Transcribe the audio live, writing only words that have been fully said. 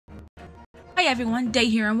Hi everyone, Day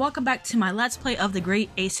here, and welcome back to my Let's Play of the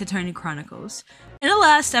Great Ace Attorney Chronicles. In the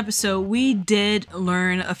last episode, we did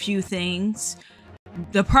learn a few things.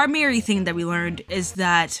 The primary thing that we learned is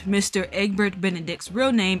that Mr. Egbert Benedict's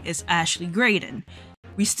real name is Ashley Graydon.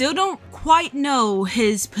 We still don't quite know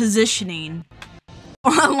his positioning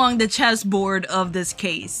along the chessboard of this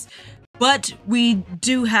case, but we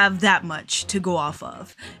do have that much to go off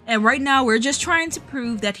of. And right now, we're just trying to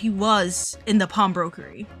prove that he was in the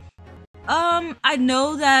pawnbrokery. I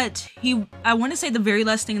know that I want to say the very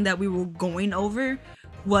last thing that we were going over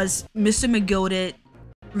was Mr. McGilded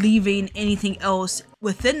leaving anything else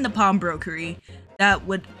within the pawnbrokery that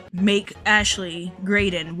would make Ashley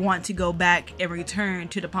Graydon want to go back and return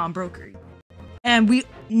to the pawnbrokery. And we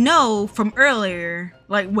know from earlier,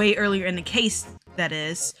 like way earlier in the case that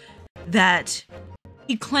is, that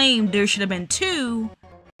he claimed there should have been 2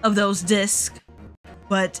 of those discs,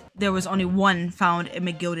 but there was only 1 found in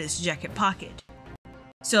McGilded's jacket pocket.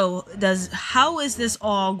 So how is this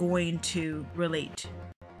all going to relate?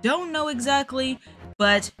 Don't know exactly,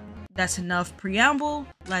 but that's enough preamble.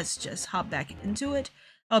 Let's just hop back into it.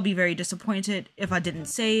 I'll be very disappointed if I didn't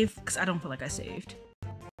save, because I don't feel like I saved.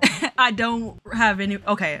 I don't have any.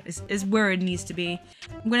 Okay, it's where it needs to be.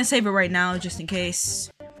 I'm gonna save it right now just in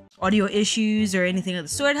case audio issues or anything of the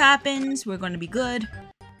sort happens. We're gonna be good.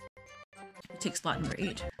 Take slot number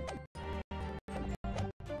 8.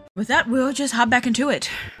 With that, we'll just hop back into it.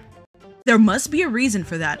 There must be a reason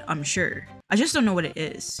for that, I'm sure. I just don't know what it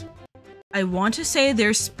is. I want to say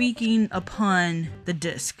they're speaking upon the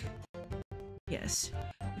disc. Yes.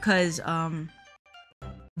 Because, Von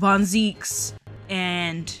Zeeks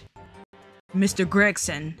and Mr.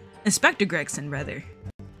 Gregson, Inspector Gregson, rather,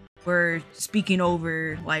 were speaking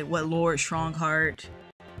over, like, what Lord Strongheart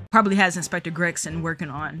probably has Inspector Gregson working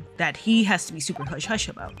on that he has to be super hush-hush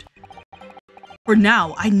about. For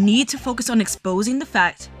now, I need to focus on exposing the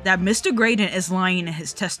fact that Mr. Graydon is lying in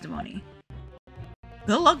his testimony.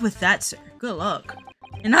 Good luck with that, sir. Good luck.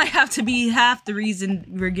 And I have to be half the reason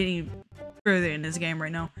we're getting further in this game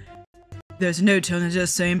right now. There's a note on the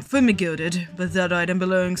desk saying for McGilded, but that item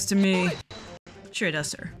belongs to me. Sure it does,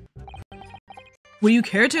 sir. Will you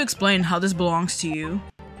care to explain how this belongs to you?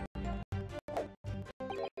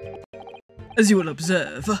 As you will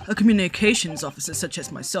observe, a communications officer such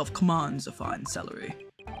as myself commands a fine salary.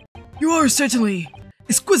 You are certainly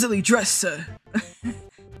exquisitely dressed, sir.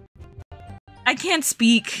 I can't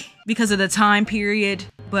speak because of the time period,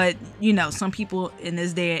 but you know, some people in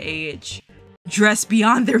this day and age dress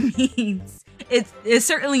beyond their means. It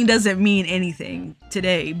certainly doesn't mean anything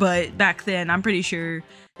today, but back then, I'm pretty sure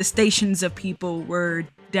the stations of people were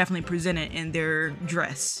definitely presented in their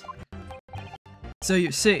dress. So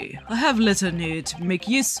you see, I have little need to make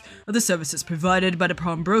use of the services provided by the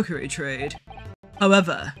pawnbrokery trade.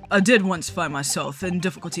 However, I did once find myself in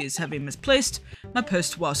difficulties having misplaced my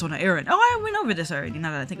post whilst on an errand. Oh, I went over this already,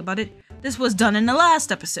 now that I think about it. This was done in the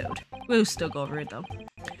last episode. We'll still go over it though.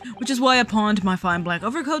 Which is why I pawned my fine black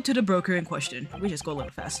overcoat to the broker in question. We just go a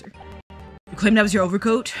little faster. You claim that was your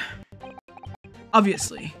overcoat?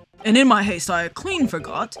 Obviously. And in my haste, I clean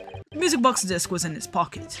forgot the music box disc was in his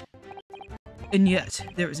pocket. And yet,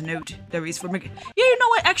 there is a note that reads for me. Yeah, you know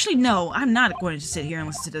what? Actually, no. I'm not going to sit here and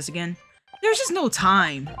listen to this again. There's just no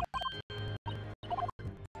time.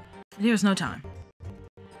 There's no time.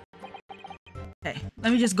 Okay,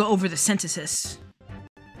 let me just go over the sentences.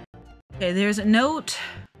 Okay, there's a note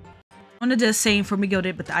on the disc saying for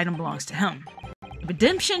McGilded, but the item belongs to him. The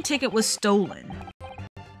redemption ticket was stolen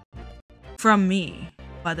from me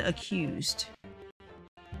by the accused.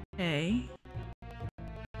 Okay.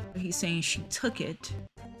 He's saying she took it.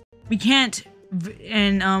 We can't,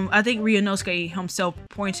 and I think Ryunosuke himself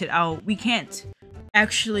pointed out, we can't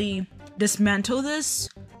actually dismantle this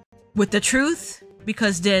with the truth,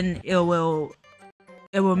 because then it will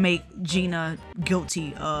make Gina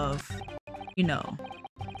guilty of, you know,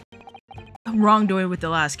 wrongdoing with the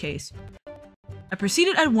last case. I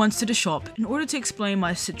proceeded at once to the shop in order to explain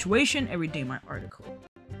my situation and redeem my article.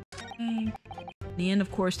 Okay. In the end,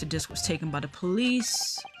 of course, the disc was taken by the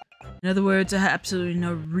police. In other words, I had absolutely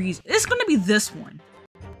no reason. It's gonna be this one.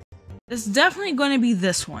 It's definitely gonna be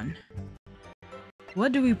this one.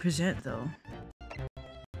 What do we present, though?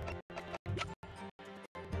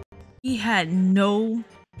 He had no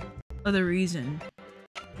other reason.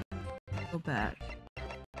 Go back.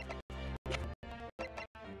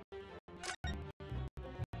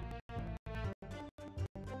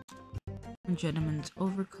 Gentleman's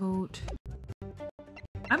overcoat.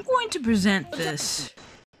 I'm going to present this.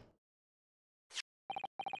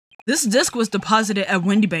 This disc was deposited at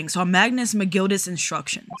Windybanks on Magnus McGilded's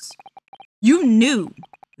instructions. You knew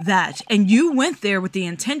that, and you went there with the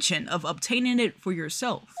intention of obtaining it for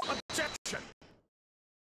yourself. Objection.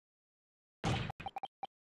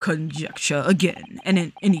 Conjecture again, and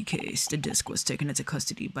in any case, the disc was taken into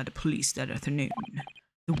custody by the police that afternoon.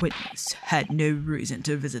 The witness had no reason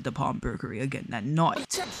to visit the pawnbrokery again that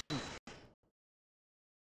night.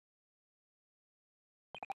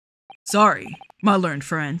 Sorry, my learned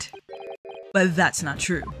friend, but that's not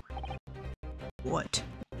true. What?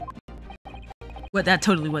 Well, that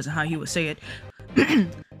totally wasn't how he would say it.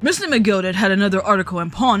 Mr. McGilded had another article in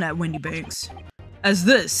pawn at Wendy Banks, as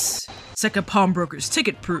this second pawnbroker's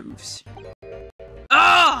ticket proves.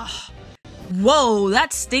 Ah! Whoa,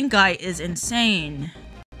 that stink eye is insane.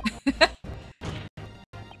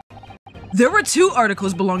 There were 2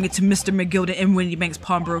 articles belonging to Mr. McGilded in Wendy Banks'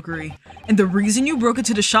 pawnbrokery, and the reason you broke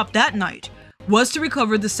into the shop that night was to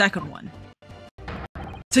recover the second one.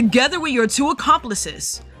 Together with your 2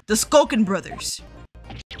 accomplices, the Skulkin brothers.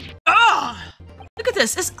 Ah! Look at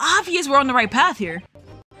this, it's obvious we're on the right path here.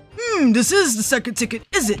 This is the second ticket,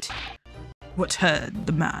 is it? What had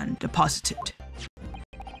the man deposited?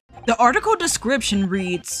 The article description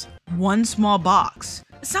reads, 1 small box.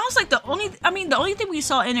 It sounds like the only thing we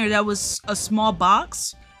saw in there that was a small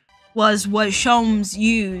box was what Sholmes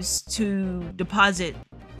used to deposit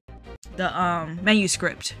the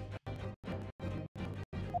manuscript.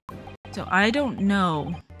 So I don't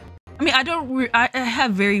know. I mean, I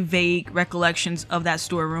have very vague recollections of that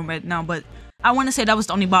storeroom right now, but I want to say that was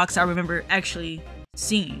the only box I remember actually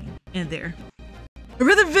seeing in there. A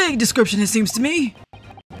rather vague description, it seems to me.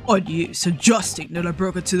 Are you suggesting that I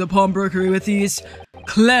broke into the pawnbrokery with these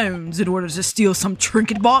clowns in order to steal some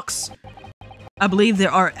trinket box? I believe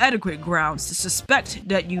there are adequate grounds to suspect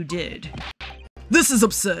that you did. This is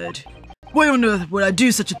absurd. Why on earth would I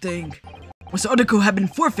do such a thing? Once the article had been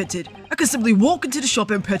forfeited, I could simply walk into the shop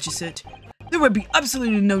and purchase it. There would be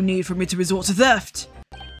absolutely no need for me to resort to theft.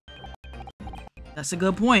 That's a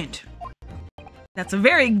good point. That's a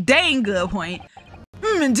very dang good point.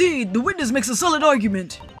 Indeed, the witness makes a solid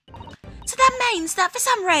argument. So that means that for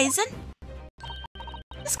some reason,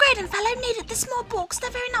 this Graydon fellow needed the small box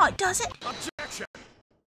that very night, does it? Objection.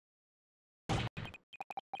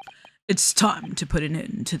 It's time to put an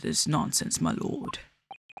end to this nonsense, my lord.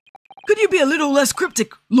 Could you be a little less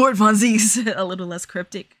cryptic, Lord Von Zeeks? A little less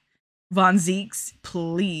cryptic? Von Zeeks,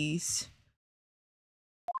 please.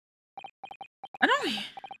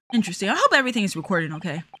 Interesting. I hope everything is recording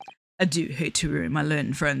okay. I do hate to ruin my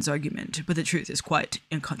learned friend's argument, but the truth is quite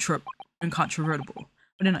incontrovertible.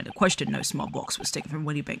 But in the question, no small box was taken from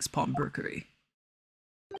Wendy Banks' pawnbrokery.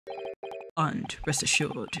 And rest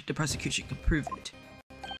assured, the prosecution can prove it.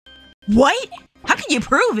 What? How can you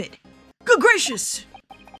prove it? Good gracious!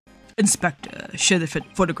 Inspector, show the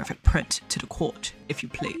photographic print to the court, if you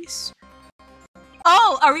please.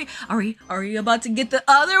 Oh, are we about to get the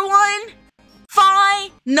other one?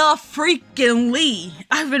 Freaking-ly.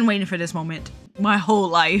 I've been waiting for this moment my whole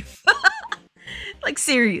life. Like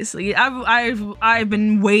seriously, I've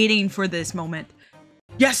been waiting for this moment.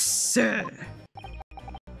 Yes, sir.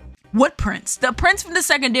 What prints? The prints from the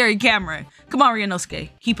secondary camera. Come on,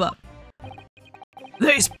 Ryunosuke, keep up.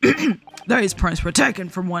 These prints were taken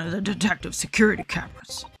from one of the detective's security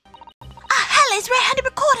cameras. Hell, he's red-handed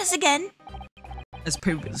recorders again. As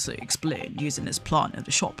previously explained, using his plan of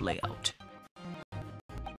the shop layout.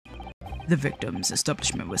 The victim's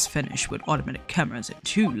establishment was finished with automatic cameras in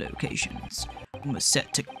 2 locations. One was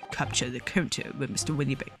set to capture the counter where Mr.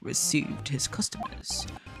 Winniebank received his customers,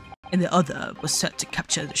 and the other was set to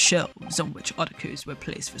capture the shelves on which articles were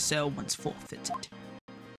placed for sale once forfeited.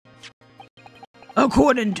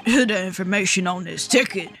 According to the information on this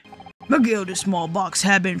ticket, McGild's small box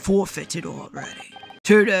had been forfeited already,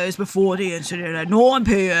 2 days before the incident at 9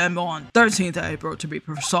 PM on 13th April to be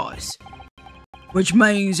precise. Which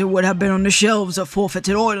means it would have been on the shelves of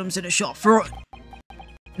forfeited items in the shop front.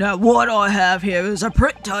 Now what I have here is a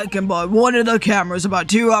print taken by one of the cameras about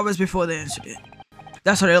 2 hours before the incident.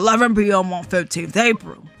 That's at 11 PM on 15th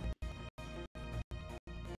April.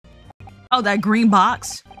 Oh, that green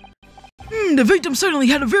box? The victim certainly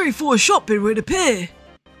had a very full shop, it would appear.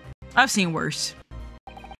 I've seen worse.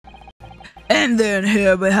 And then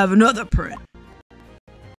here we have another print.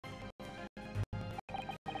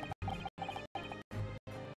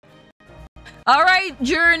 Alright,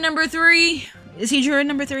 juror number 3. Is he juror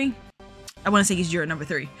number 3? I want to say he's juror number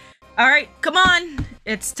 3. Alright, come on.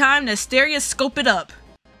 It's time to stereoscope it up.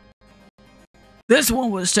 This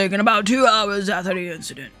one was taken about 2 hours after the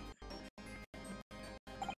incident.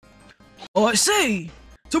 Oh, I see.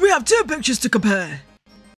 So we have 2 pictures to compare.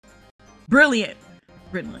 Brilliant.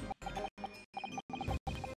 Brilliant.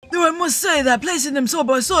 There Though I must say that placing them side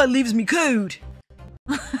by side leaves me cold.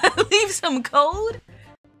 Leaves him cold?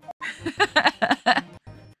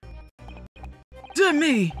 Dear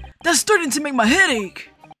me, that's starting to make my head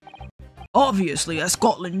ache. Obviously, at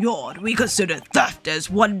Scotland Yard, we consider theft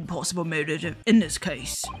as one possible motive in this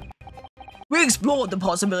case. We explored the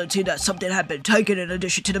possibility that something had been taken in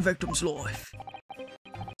addition to the victim's life.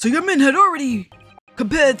 So your men had already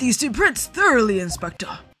compared these two prints thoroughly,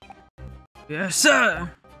 Inspector? Yes,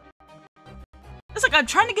 sir. It's like I'm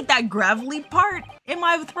trying to get that gravelly part in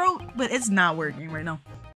my throat, but it's not working right now.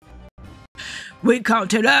 We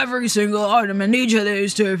counted every single item in each of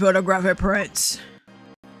these two photographic prints.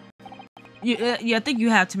 Yeah, I think you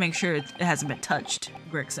have to make sure it hasn't been touched,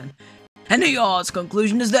 Gregson. And the yard's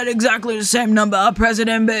conclusion is that exactly the same number are present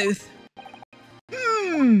in both.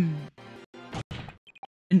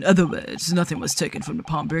 In other words, nothing was taken from the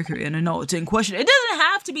pawnbroker and the knowledge in question. It doesn't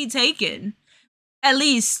have to be taken. At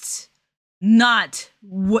least, not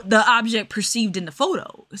what the object perceived in the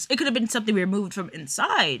photos. It could have been something removed from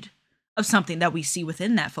inside of something that we see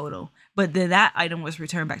within that photo. But then that item was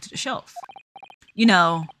returned back to the shelf. You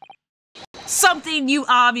know, something you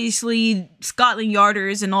obviously, Scotland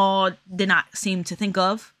Yarders and all, did not seem to think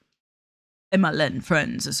of. And my Latin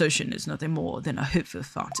friend's assertion is nothing more than a hopeful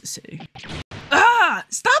fantasy. Ah!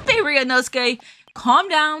 Stop it, Ryunosuke! Calm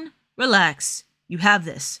down. Relax. You have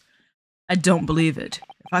this. I don't believe it.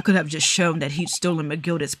 If I could have just shown that he'd stolen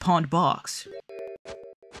Magilda's pawned box.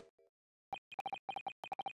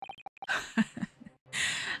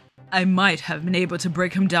 I might have been able to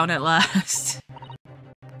break him down at last.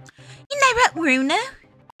 You know what, Bruno?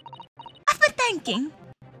 I've been thinking.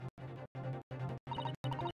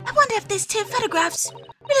 I wonder if these two photographs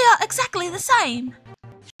really are exactly the same.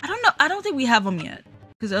 I don't know. I don't think we have them yet.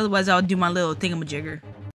 Because otherwise I'll do my little thingamajigger.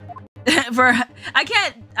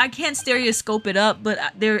 I can't stereoscope it up, but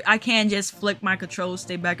I can just flick my controls,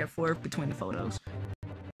 stay back and forth between the photos.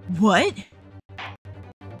 What?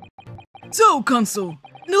 So, Consul,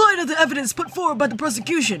 in the light of the evidence put forward by the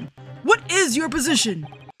prosecution, what is your position?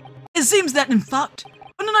 It seems that, in fact,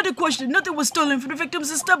 on another question, nothing was stolen from the victim's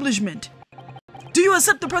establishment. Do you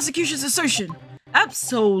accept the prosecution's assertion?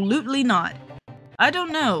 Absolutely not. I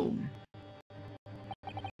don't know.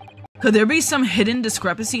 Could there be some hidden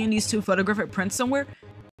discrepancy in these two photographic prints somewhere?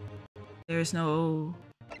 There's no...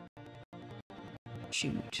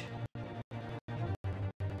 Shoot.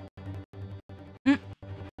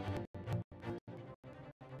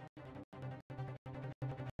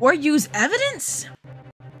 Or use evidence?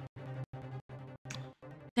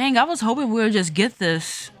 Dang, I was hoping we would just get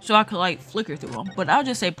this so I could like flicker through them. But I'll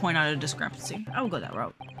just say point out a discrepancy. I will go that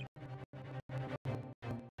route.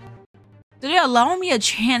 Did it allow me a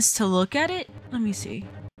chance to look at it? Let me see.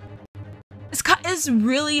 It's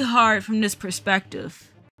really hard from this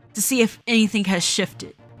perspective to see if anything has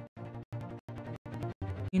shifted.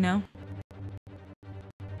 You know?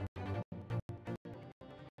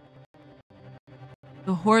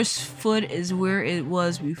 The horse foot is where it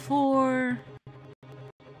was before.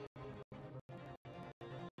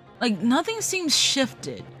 Like, nothing seems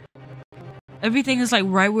shifted. Everything is like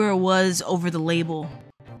right where it was over the label.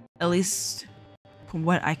 At least from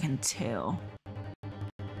what I can tell.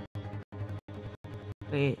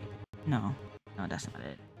 Wait, no. No, that's not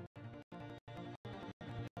it.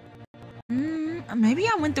 Maybe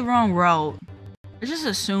I went the wrong route. I just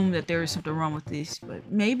assumed that there was something wrong with this,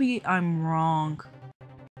 but maybe I'm wrong.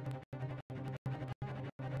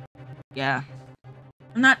 Yeah.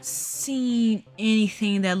 I'm not seeing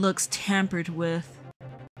anything that looks tampered with.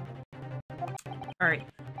 Alright.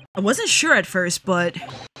 I wasn't sure at first, but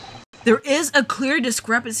there is a clear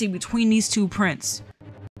discrepancy between these two prints.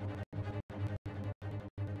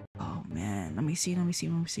 Oh man, let me see.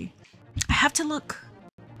 I have to look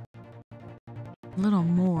a little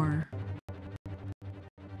more.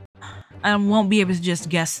 I won't be able to just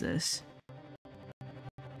guess this.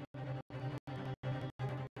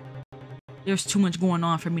 There's too much going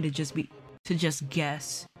on for me to just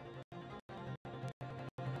guess.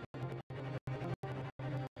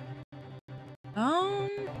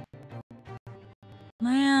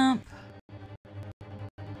 Lamp.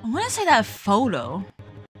 I want to say that photo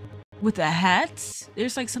with the hats.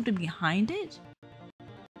 There's like something behind it.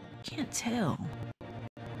 Can't tell.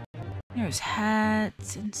 There's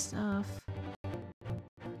hats and stuff.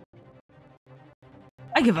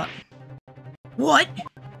 I give up. What?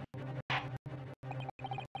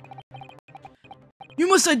 You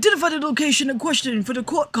must identify the location in question for the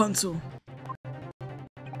court counsel.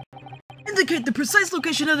 Indicate the precise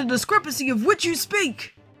location of the discrepancy of which you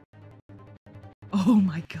speak. Oh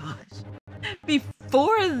my gosh.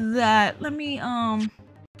 Before that, let me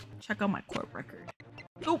check out my court record.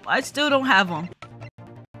 Nope, I still don't have them.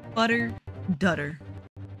 Butter, dutter.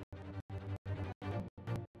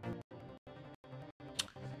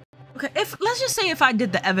 Okay, let's just say if I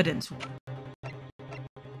did the evidence. What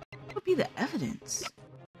would be the evidence?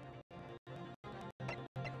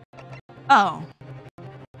 Oh.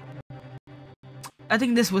 I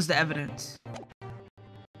think this was the evidence.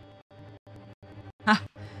 Huh.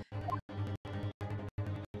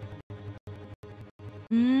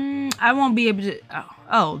 I won't be able to.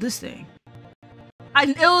 Oh, this thing.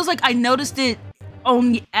 It was like I noticed it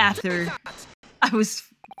only after I was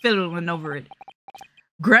fiddling over it.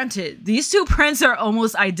 Granted, these two prints are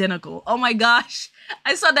almost identical. Oh my gosh.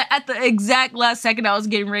 I saw that at the exact last second I was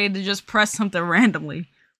getting ready to just press something randomly.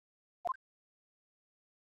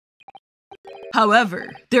 However,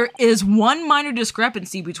 there is one minor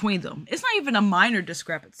discrepancy between them. It's not even a minor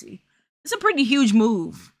discrepancy. It's a pretty huge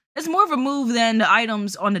move. It's more of a move than the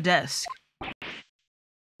items on the desk.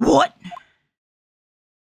 What?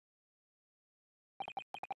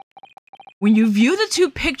 When you view the two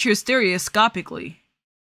pictures stereoscopically,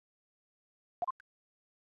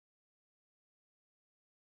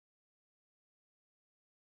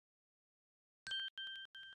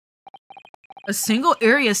 a single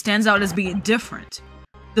area stands out as being different.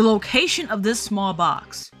 The location of this small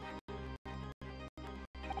box.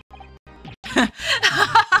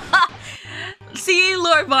 Seeing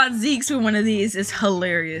Lord Von Zeeks with one of these is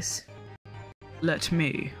hilarious. Let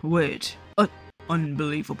me wait.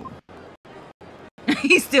 Unbelievable.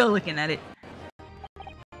 He's still looking at it.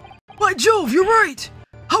 By Jove, you're right!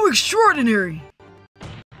 How extraordinary!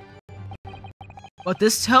 What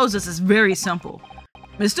this tells us is very simple.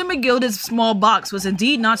 Mr. McGilded's small box was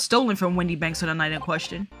indeed not stolen from Wendy Banks on the night in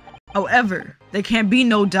question. However, there can be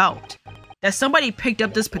no doubt that somebody picked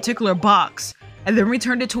up this particular box and then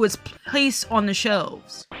returned it to its place on the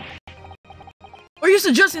shelves. Are you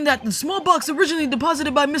suggesting that the small box originally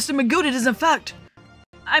deposited by Mr. McGilded is in fact...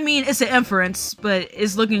 I mean, it's an inference, but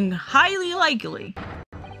it's looking highly likely.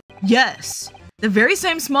 Yes, the very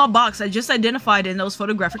same small box I just identified in those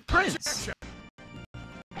photographic prints.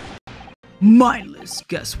 Mindless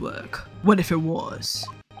guesswork. What if it was?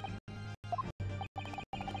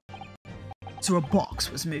 So a box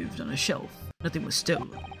was moved on a shelf. Nothing was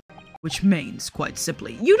stolen. Which means, quite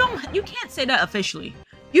simply, you can't say that officially.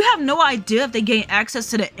 You have no idea if they gain access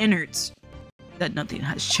to the innards. That nothing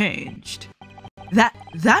has changed. That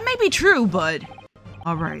may be true, but...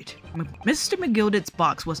 Alright, Mr. McGilded's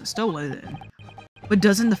box wasn't stolen then. But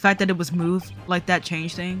doesn't the fact that it was moved like that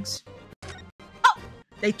change things? Oh!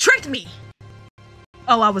 They tricked me!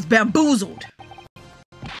 Oh, I was bamboozled.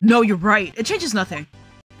 No, you're right. It changes nothing.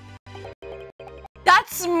 That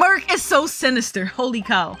smirk is so sinister. Holy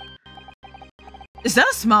cow. Is that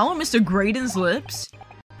a smile on Mr. Graydon's lips?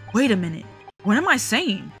 Wait a minute. What am I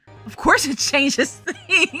saying? Of course it changes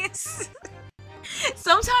things.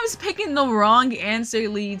 Sometimes picking the wrong answer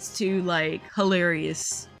leads to, like,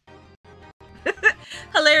 hilarious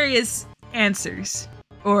answers.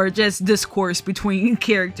 Or just discourse between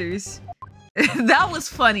characters. That was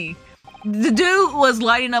funny. The dude was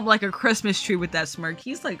lighting up like a Christmas tree with that smirk.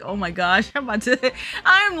 He's like, oh my gosh,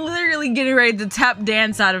 I'm literally getting ready to tap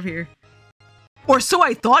dance out of here. Or so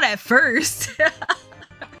I thought at first.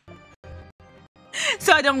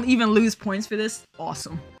 So I don't even lose points for this.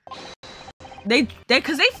 Awesome.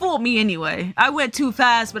 Cause they fooled me anyway. I went too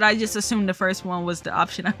fast, but I just assumed the first one was the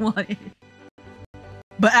option I wanted.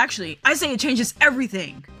 But actually, I say it changes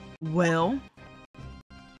everything. Well.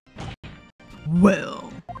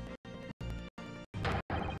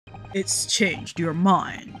 It's changed your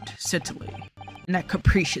mind, certainly. And that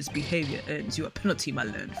capricious behavior earns you a penalty, my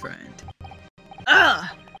learned friend. Ugh!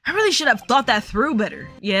 I really should have thought that through better.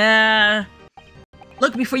 Yeah.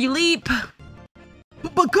 Look before you leap.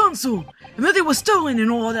 But Consul, if nothing was stolen and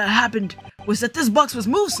all that happened was that this box was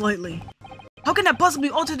moved slightly. How can that possibly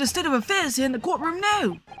alter the state of affairs here in the courtroom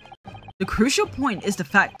now? The crucial point is the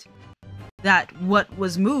fact that what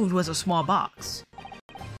was moved was a small box.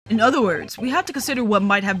 In other words, we have to consider what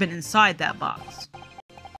might have been inside that box.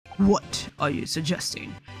 What are you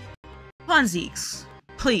suggesting? Von Zeeks,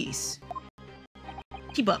 please.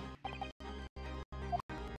 Keep up.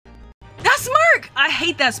 That smirk! I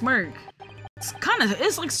hate that smirk.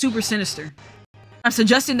 It's like super sinister. I'm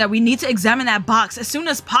suggesting that we need to examine that box as soon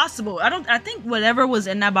as possible. I think whatever was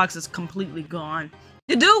in that box is completely gone.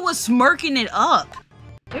 The dude was smirking it up.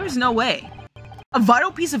 There was no way. A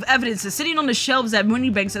vital piece of evidence is sitting on the shelves at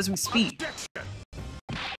Moneybanks as we speak.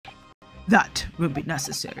 That will be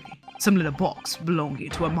necessary. Some little box belonging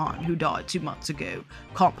to a man who died 2 months ago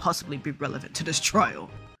can't possibly be relevant to this trial.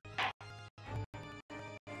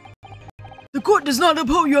 The court does not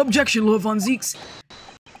uphold your objection, Lord Von Zeeks.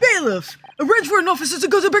 Bailiff, arrange for an officer to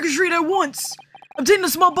go to Baker Street at once. Obtain the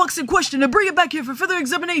small box in question and bring it back here for further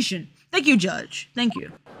examination. Thank you, Judge. Thank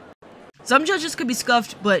you. Some judges could be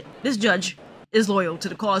scuffed, but this judge is loyal to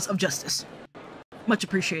the cause of justice. Much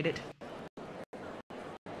appreciated.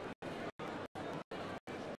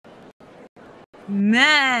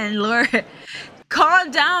 Man, Lord.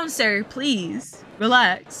 Calm down, sir, please.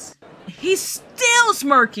 Relax. He's still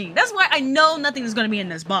smirking. That's why I know nothing is going to be in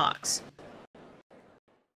this box.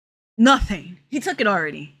 Nothing. He took it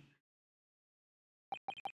already.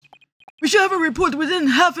 We should have a report within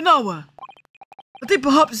half an hour. I think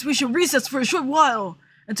perhaps we should recess for a short while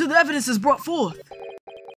until the evidence is brought forth.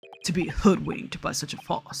 To be hoodwinked by such a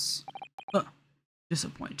farce.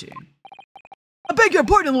 Disappointing. I beg your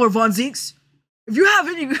pardon, Lord Von Zeeks. If you have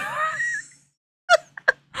any...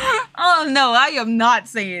 Oh no, I am not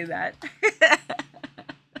saying that.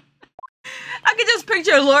 I could just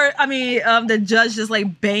picture the judge just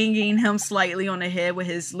like banging him slightly on the head with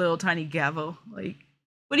his little tiny gavel. Like,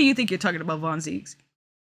 what do you think you're talking about, Von Zeeks?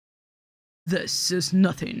 This is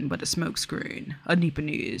nothing but a smokescreen. A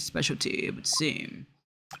Nipponese specialty, it would seem.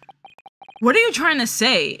 What are you trying to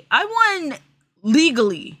say? I won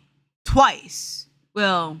legally twice.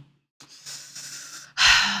 Well,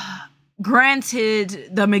 granted,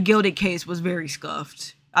 the McGilded case was very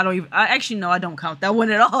scuffed. I don't count that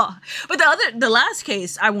one at all. But the last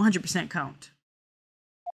case, I 100% count.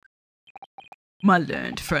 My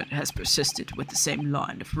learned friend has persisted with the same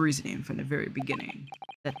line of reasoning from the very beginning,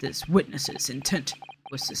 that this witness's intent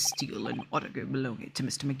was to steal an autograph belonging to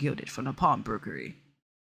Mr. McGilded from a pawnbrokery.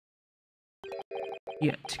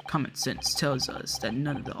 Yet, common sense tells us that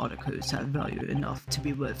none of the articles have value enough to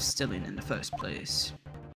be worth stealing in the first place.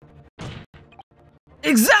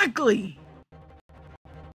 Exactly!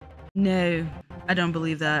 No, I don't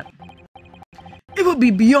believe that. It would be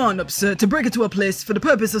beyond absurd to break into a place for the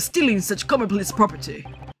purpose of stealing such commonplace property.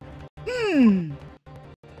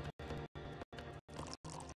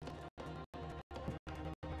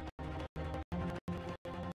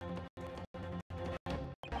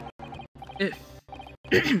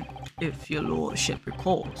 If your lordship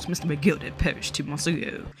recalls, Mr. McGilded perished 2 months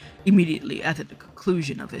ago, immediately after the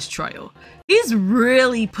conclusion of his trial. He's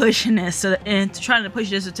really pushing this and trying to push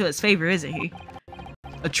this into his favor, isn't he?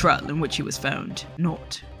 A trial in which he was found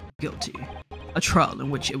not guilty. A trial in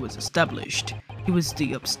which it was established he was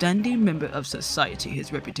the upstanding member of society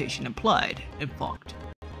his reputation implied, in fact.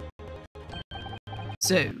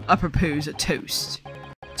 So, I propose a toast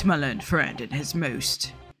to my learned friend and his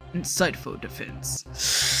most insightful defense.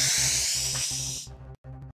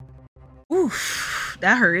 Oof,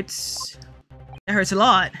 that hurts. That hurts a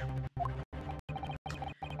lot.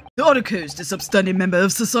 The articles this upstanding member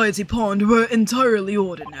of society pawned were entirely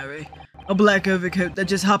ordinary. A black overcoat that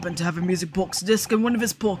just happened to have a music box disc in one of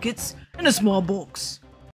his pockets, and a small box.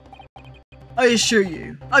 I assure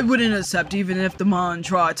you, I wouldn't accept even if the man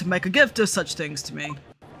tried to make a gift of such things to me.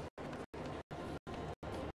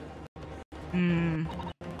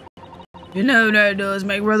 You know, that does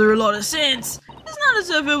make rather a lot of sense. It's not as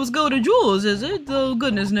if it was gold or jewels, is it? Though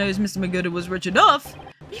goodness knows Mr. McGilded was rich enough.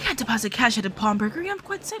 You can't deposit cash at a pawnbrokery, I'm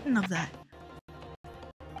quite certain of that.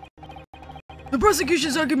 The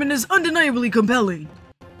prosecution's argument is undeniably compelling.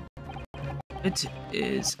 It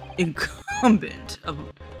is incumbent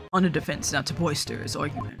on the defense not to bolster his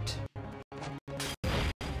argument.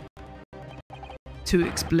 To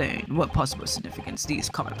explain what possible significance these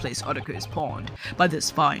commonplace articles pawned by this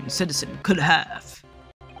fine citizen could have.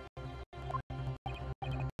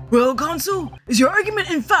 Well, counsel, is your argument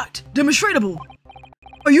in fact demonstrable?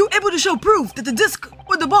 Are you able to show proof that the disc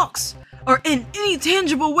or the box are in any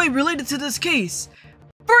tangible way related to this case?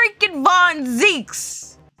 Freaking Von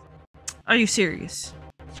Zeeks! Are you serious?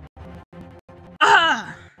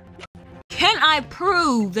 Can I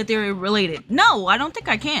prove that they're related? No, I don't think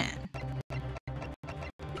I can.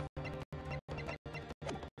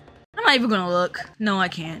 I'm not even gonna look. No, I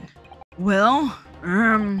can't. Well,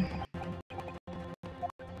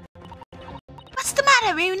 What's the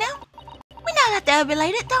matter, Uno? We know that they're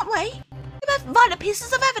related, don't we? We both vital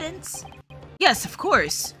pieces of evidence. yes, of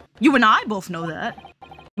course. You and I both know that.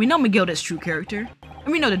 We know McGilded's true character,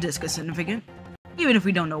 and we know the disc is significant, even if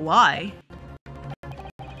we don't know why.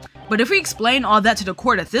 But if we explain all that to the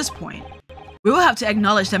court at this point, we will have to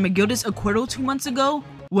acknowledge that McGilded's acquittal 2 months ago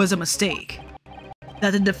was a mistake.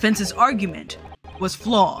 That the defense's argument was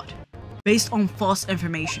flawed, based on false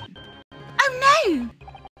information. Oh no!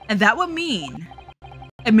 And that would mean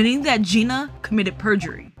admitting that Gina committed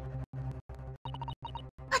perjury.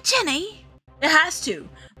 But Jenny? It has to.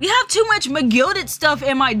 We have too much McGilded stuff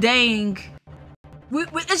in my dang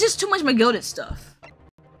It's just too much McGilded stuff.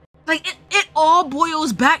 Like, it all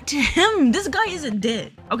boils back to him. This guy isn't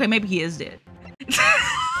dead. Okay, maybe he is dead.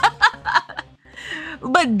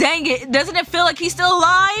 But dang it, doesn't it feel like he's still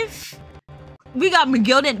alive? We got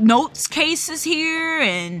McGilded notes cases here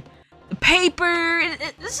and the paper.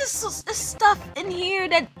 It's just this stuff in here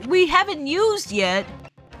that we haven't used yet.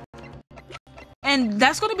 And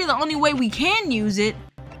that's going to be the only way we can use it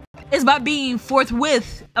is by being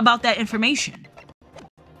forthwith about that information.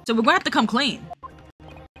 So we're going to have to come clean.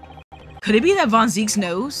 Could it be that Von Zieks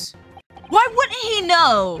knows? Why wouldn't he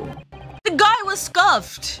know? The guy was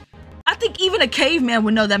scuffed. I think even a caveman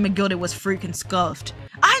would know that McGilded was freaking scuffed.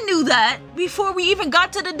 I knew that before we even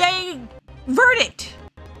got to the dang verdict.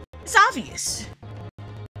 It's obvious.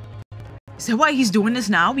 Is that why he's doing this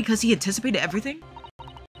now? Because he anticipated everything?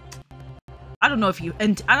 I don't know if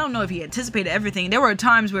he anticipated everything. There were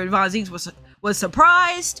times where Von Zieks was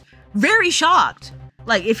surprised, very shocked.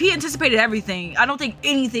 Like, if he anticipated everything, I don't think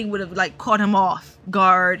anything would have, like, caught him off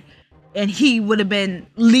guard, and he would have been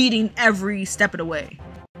leading every step of the way.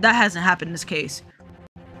 That hasn't happened in this case.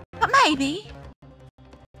 But maybe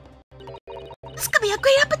this could be a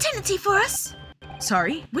great opportunity for us.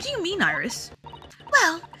 Sorry? What do you mean, Iris?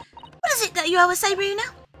 Well, what is it that you always say, Runa?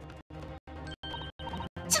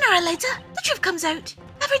 Sooner or later, the truth comes out.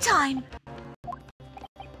 Every time.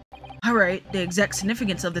 Alright, the exact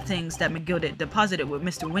significance of the things that McGilded deposited with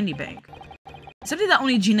Mr. Windybank. Something that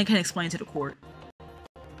only Gina can explain to the court.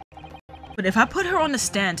 But if I put her on the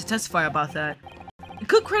stand to testify about that, it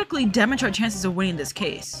could critically damage our chances of winning this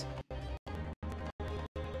case.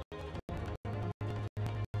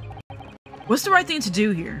 What's the right thing to do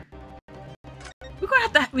here?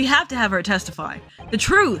 We have to have her testify. The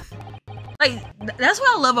truth! Like, that's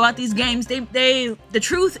what I love about these games. The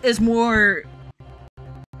truth is more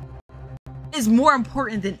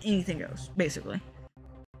important than anything else, basically.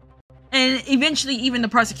 And eventually, even the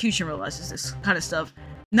prosecution realizes this kind of stuff.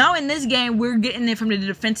 Now in this game, we're getting it from the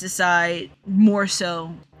defense's side more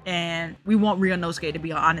so, and we want Ryunosuke to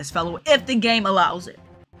be an honest fellow if the game allows it.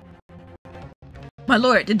 My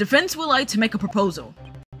lord, the defense would like to make a proposal.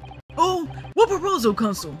 Oh, what proposal,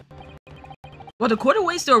 Consul? While the court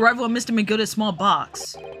awaits the arrival of Mr. McGilded's small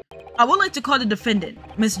box, I would like to call the defendant,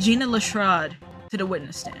 Miss Gina Lestrade, to the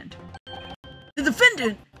witness stand. The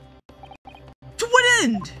defendant? To what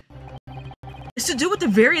end? It's to do with the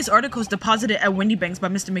various articles deposited at Windybanks by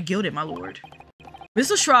Mr. McGilded, my lord. Miss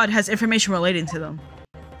Lestrade has information relating to them.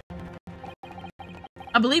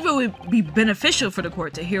 I believe it would be beneficial for the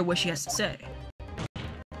court to hear what she has to say.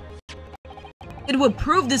 It would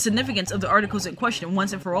prove the significance of the articles in question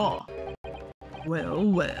once and for all. Well,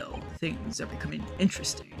 well, things are becoming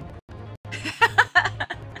interesting.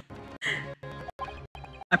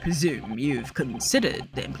 I presume you've considered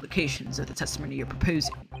the implications of the testimony you're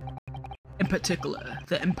proposing. In particular,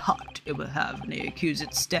 the impact it will have on the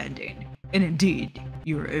accused's standing, and indeed,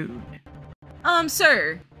 your own.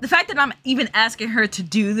 Sir, the fact that I'm even asking her to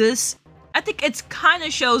do this, I think it kind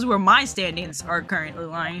of shows where my standings are currently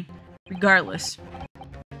lying, regardless.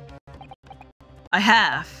 I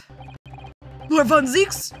have. Lord Von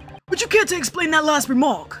Zieks, would you care to explain that last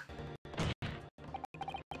remark?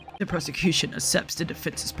 The prosecution accepts the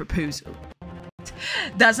defense's proposal.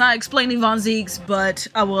 That's not explaining Von Zieks, but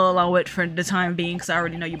I will allow it for the time being because I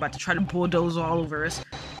already know you're about to try to bulldoze all over us.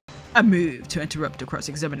 I move to interrupt the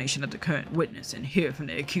cross-examination of the current witness and hear from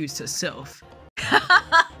the accused herself.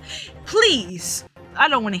 Please! I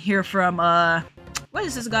don't want to hear from, what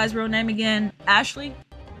is this guy's real name again? Ashley?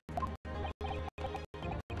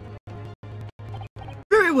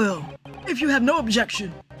 Very well, if you have no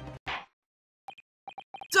objection.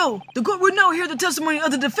 So, the court will now hear the testimony of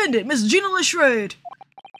the defendant, Miss Gina Lestrade.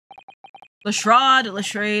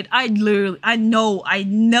 Lestrade. I know,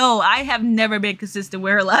 I have never been consistent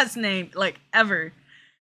with her last name, like, ever.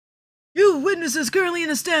 You witnesses currently in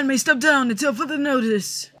the stand may step down until further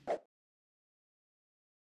notice.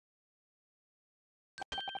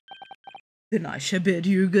 Then I shall bid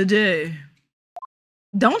you good day.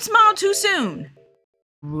 Don't smile too soon.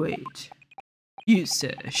 Wait. You,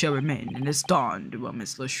 sir, shall remain in the stand while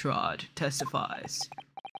Miss Lestrade testifies.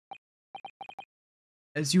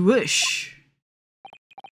 As you wish.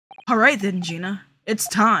 Alright then, Gina. It's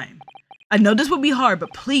time. I know this will be hard,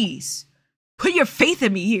 but please, put your faith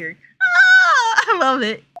in me here. Ah, I love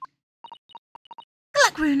it. Good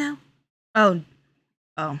luck, Bruno. Oh,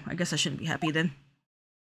 I guess I shouldn't be happy then.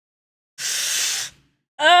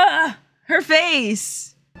 Her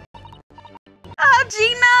face.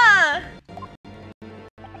 Gina!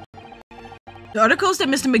 The articles that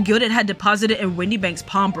Mr. McGilded had deposited in Windybank's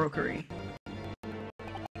pawnbrokery.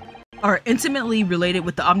 are intimately related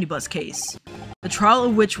with the omnibus case, the trial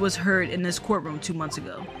of which was heard in this courtroom 2 months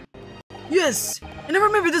ago. Yes, and I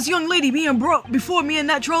remember this young lady being brought before me in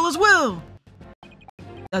that trial as well.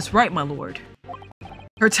 That's right, my lord.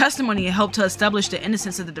 Her testimony helped to establish the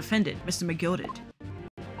innocence of the defendant, Mr. McGilded.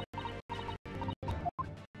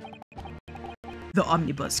 The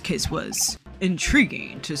omnibus case was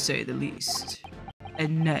intriguing, to say the least.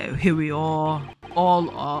 And now, here we are, all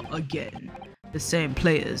are again, the same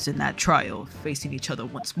players in that trial, facing each other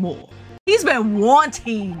once more. He's been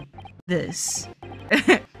wanting this.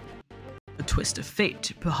 A twist of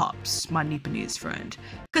fate, perhaps, my Nipponese friend.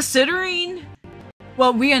 Considering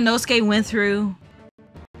what Ryunosuke went through,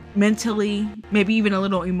 mentally, maybe even a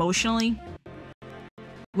little emotionally,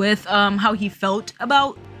 with how he felt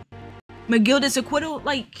about McGilded's acquittal,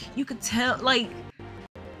 like, you could tell, like,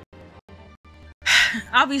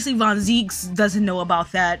 obviously Von Zieks doesn't know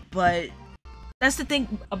about that, but that's the thing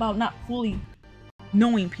about not fully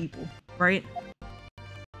knowing people, right?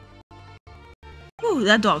 Ooh,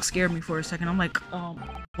 that dog scared me for a second. I'm like,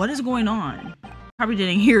 what is going on? Probably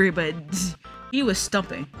didn't hear it, but he was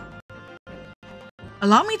stumping.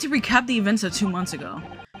 Allow me to recap the events of 2 months ago.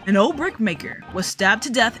 An old brickmaker was stabbed to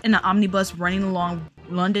death in an omnibus running along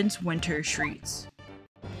London's winter streets.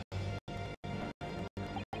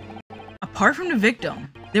 Apart from the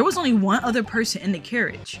victim, there was only one other person in the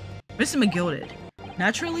carriage, Mr. McGilded.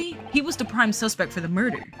 Naturally, he was the prime suspect for the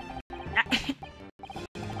murder.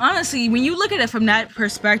 Honestly, when you look at it from that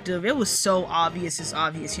perspective, it was so obvious, it's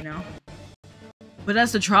obvious, you know? But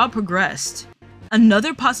as the trial progressed,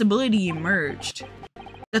 another possibility emerged.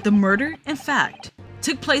 That the murder, in fact,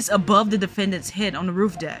 took place above the defendant's head on the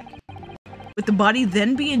roof deck, with the body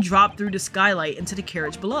then being dropped through the skylight into the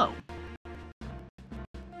carriage below.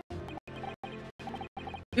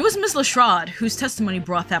 It was Miss Lestrade whose testimony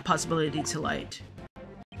brought that possibility to light.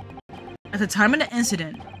 At the time of the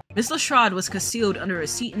incident, Miss Lestrade was concealed under a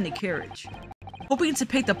seat in the carriage, hoping to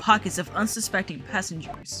pick the pockets of unsuspecting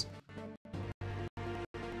passengers.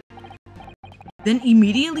 Then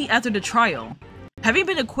immediately after the trial, having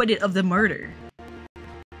been acquitted of the murder,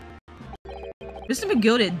 Mr.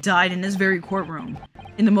 McGilded died in this very courtroom,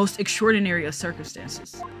 in the most extraordinary of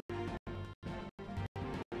circumstances.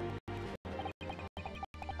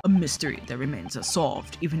 A mystery that remains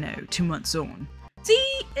unsolved even now, 2 months on.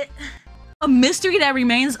 See? A mystery that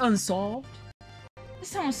remains unsolved? It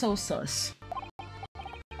sounds so sus.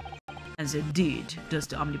 As indeed does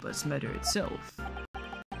the omnibus murder itself.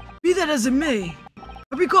 Be that as it may,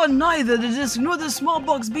 I recall neither the disc nor the small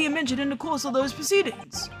box being mentioned in the course of those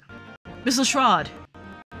proceedings. Miss Lestrade,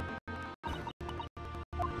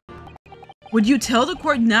 would you tell the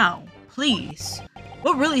court now, please,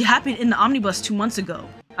 what really happened in the omnibus 2 months ago?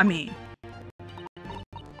 I mean...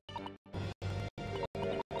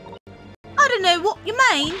 I don't know what you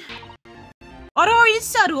mean. I'd already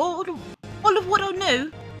said all of what I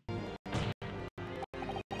knew.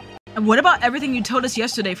 And what about everything you told us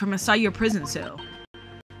yesterday from inside your prison cell?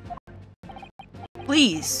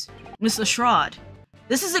 Please, Miss Lestrade,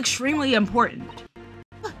 this is extremely important.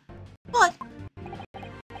 What?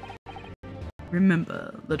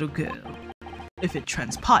 Remember, little girl, if it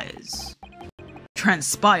transpires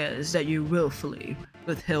that you willfully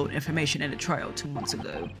withheld information in a trial 2 months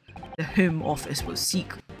ago, the Home Office will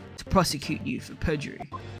seek to prosecute you for perjury.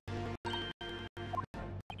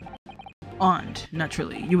 And,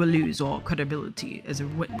 naturally, you will lose all credibility as a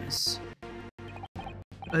witness.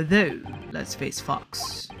 Although, let's face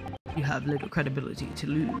facts, you have little credibility to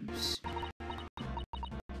lose.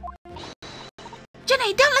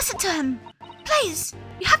 Jenny, don't listen to him! Please!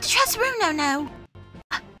 You have to trust Bruno now!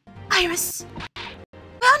 Iris!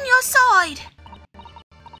 We're on your side!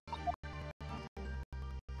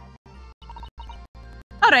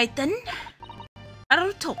 Alright then.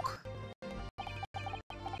 I'll talk.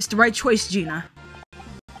 It's the right choice, Gina.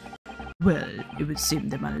 Well, it would seem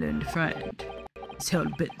that my learned friend is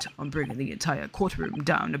hell-bent on bringing the entire courtroom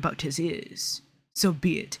down about his ears. So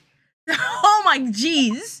be it. Oh my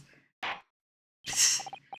jeez!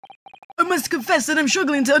 I must confess that I'm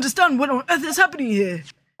struggling to understand what on earth is happening here.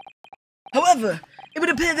 However, it would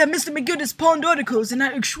appear that Mr. McGilded pawned articles in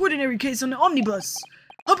that extraordinary case on the omnibus,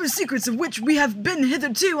 open secrets of which we have been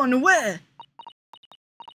hitherto unaware.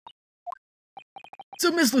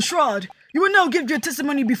 So, Miss Lestrade, you will now give your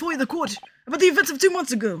testimony before the court about the events of 2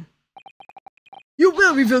 months ago. You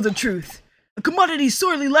will reveal the truth, a commodity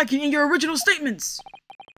sorely lacking in your original statements.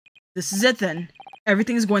 This is it then.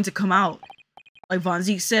 Everything is going to come out. Like Von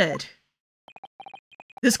Zieks said.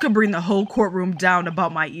 This could bring the whole courtroom down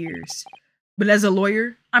about my ears. But as a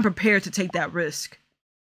lawyer, I'm prepared to take that risk.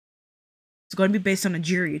 It's going to be based on a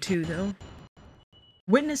jury too, though.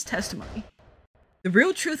 Witness testimony. The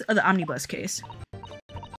real truth of the omnibus case.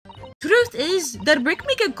 Truth is that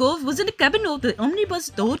Brickmaker Cove was in the cabin of the omnibus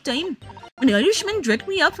the whole time. When the Irishman dragged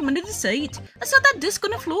me out from under the side, I saw that disc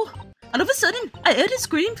on the floor. All of a sudden, I heard a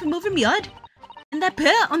scream from over my yard. And that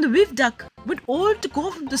pair on the roof deck went all to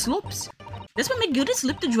go from the slopes. That's when McGilda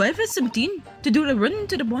slipped the driver 17 to do a run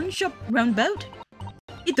to the pawn shop roundabout.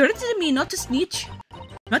 He threatened me not to snitch.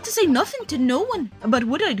 Not to say nothing to no one about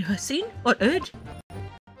what I'd seen or heard.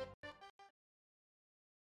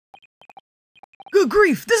 Good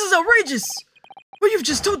grief, this is outrageous! What you've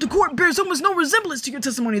just told the court bears almost no resemblance to your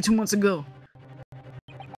testimony 2 months ago.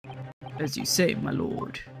 As you say, my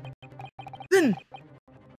lord. Then,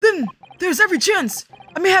 there's every chance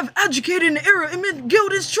I may have adjudicated an error in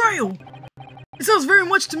McGilda's trial. It sounds very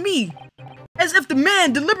much to me as if the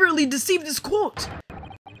man deliberately deceived his court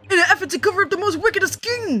in an effort to cover up the most wicked of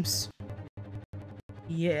schemes.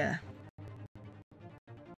 Yeah.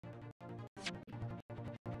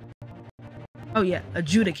 Oh yeah,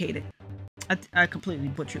 adjudicated. I completely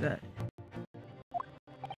butchered that.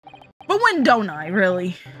 But when don't I,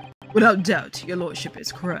 really? Without doubt, your lordship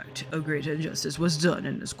is correct. A great injustice was done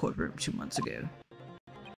in this courtroom 2 months ago.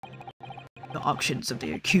 The actions of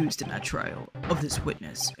the accused in that trial, of this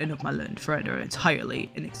witness, and of my learned friend are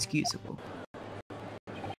entirely inexcusable.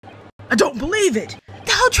 I don't believe it!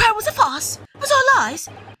 The whole trial was a farce. It was all lies.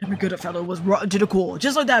 The McGilda fellow was rotten to the core,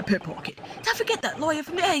 just like that pickpocket. Don't forget that lawyer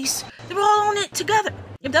from the Ace. They were all on it together.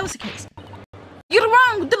 If that was the case. You're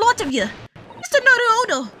wrong, the lot of you. Mr.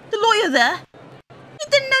 Noruodo, the lawyer there. He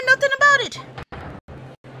didn't know nothing about it.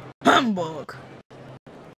 Humbug!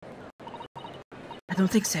 I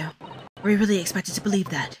don't think so. Were you really expected to believe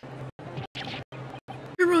that?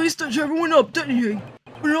 He really stitched everyone up, didn't he?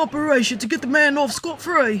 With an operation to get the man off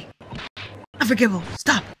scot-free. Unforgivable.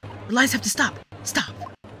 Stop. The lies have to stop. Stop.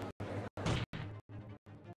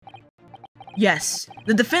 Yes,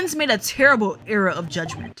 the defense made a terrible error of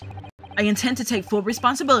judgment. I intend to take full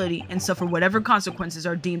responsibility and suffer whatever consequences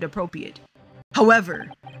are deemed appropriate.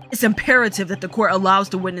 However, it's imperative that the court allows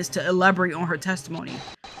the witness to elaborate on her testimony,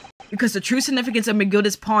 because the true significance of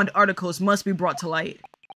McGilda's pawned articles must be brought to light.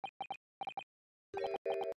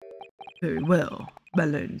 Very well, my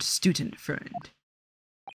learned student friend.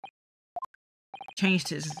 Changed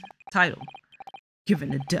his title.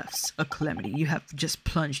 Given the depths of calamity you have just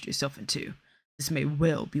plunged yourself into, this may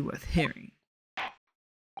well be worth hearing.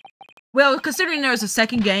 Well, considering there's a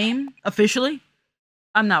second game, officially,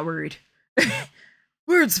 I'm not worried.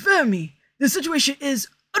 Words fail me. The situation is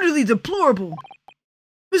utterly deplorable.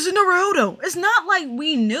 Mr. Noruodo, It's not like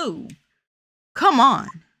we knew. Come on.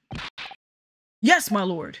 Yes, my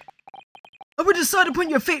lord. I will decide upon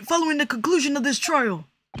your fate following the conclusion of this trial.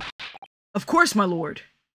 Of course, my lord.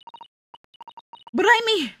 But I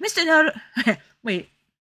mean, Mr. Noruodo. Wait.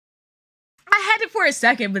 I had it for a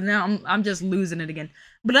second, but now I'm just losing it again.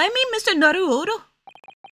 But I mean, Mr. Noruodo.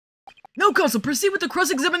 No, counsel, proceed with the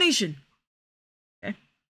cross-examination. Okay,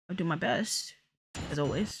 I'll do my best, as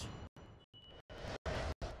always.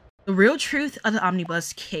 The real truth of the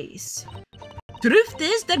omnibus case. Truth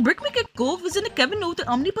is that Brickmaker Cove was in the cabin of the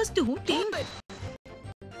omnibus the whole time.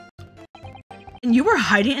 And you were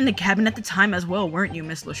hiding in the cabin at the time as well, weren't you,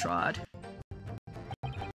 Miss Lestrade?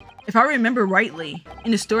 If I remember rightly,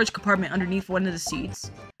 in the storage compartment underneath one of the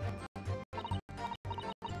seats.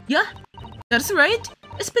 Yeah, that's right.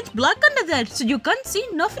 It's pitch black under there, so you can't see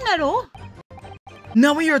nothing at all.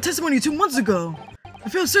 Now in your testimony 2 months ago, I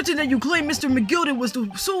feel certain that you claimed Mr. McGilda was the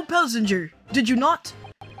sole passenger, did you not?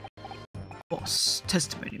 False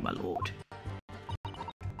testimony, my lord.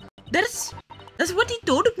 That's what he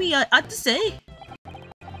told me I had to say.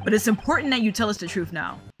 But it's important that you tell us the truth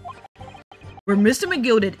now. Were Mr.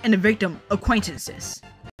 McGilda and the victim acquaintances?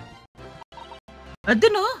 I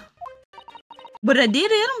don't know. But I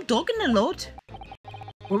did hear him talking a lot.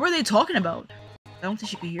 What were they talking about? I don't think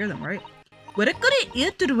she could hear them, right? Well, I couldn't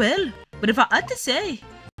hear too well. But if I had to say,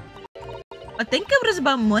 I think it was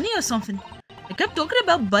about money or something. They kept talking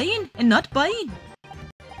about buying and not buying.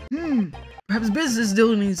 Perhaps business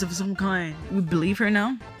dealings of some kind. We believe her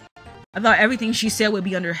now? I thought everything she said would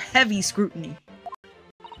be under heavy scrutiny.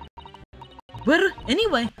 Well,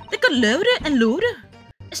 anyway, they got louder and louder.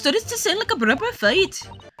 It started to sound like a proper fight.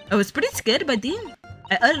 I was pretty scared by then.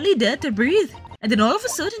 I hardly dared to breathe. And then all of a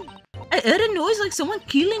sudden, I heard a noise like someone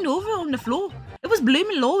keeling over on the floor. It was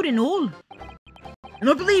blooming loud and all. And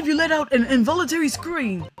I believe you let out an involuntary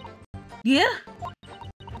scream. Yeah.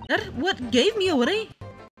 That's what gave me away.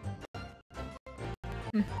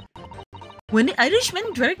 When the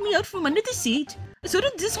Irishman dragged me out from under the seat, I saw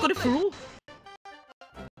the disc on the floor.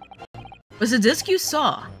 Was the disc you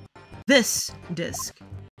saw this disc?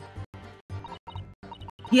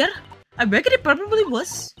 Yeah, I reckon it probably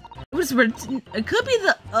was. It was written. It could be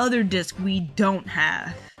the other disc we don't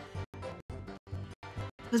have.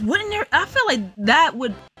 Because wouldn't there? I feel like that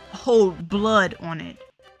would hold blood on it,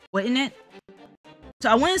 wouldn't it? So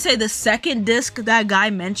I wouldn't say the second disc that guy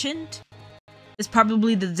mentioned is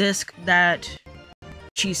probably the disc that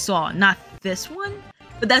she saw, not this one.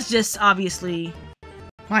 But that's just obviously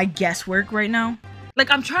my guesswork right now. Like,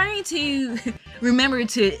 I'm trying to remember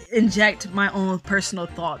to inject my own personal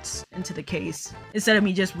thoughts into the case instead of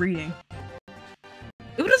me just reading.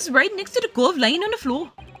 It was right next to the glove lying on the floor.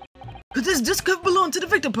 Could this disc have belonged to the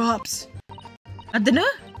victim, perhaps? I dunno,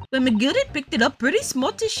 but McGillicuddy picked it up pretty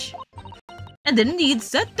smartish. And then he had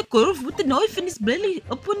set the glove with the knife in his belly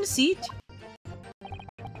up on the seat.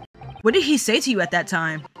 What did he say to you at that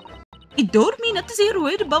time? He told me not to say a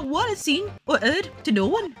word about what I'd seen or heard to no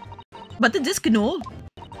one. But the disc and all.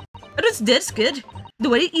 I was dead scared. The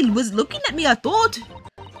way he was looking at me, I thought,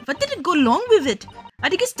 if I didn't go along with it,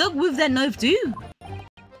 I'd get stuck with that knife too.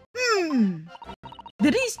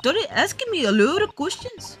 Then he started asking me a lot of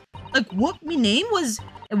questions, like what my name was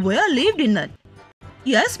and where I lived in that.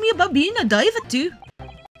 He asked me about being a diver too.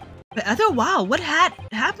 But after a while, what had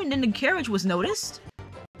happened in the carriage was noticed.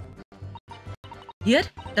 Yeah,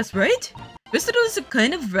 that's right. First it was a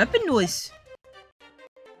kind of rapping noise.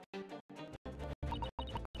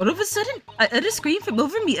 All of a sudden, I heard a scream from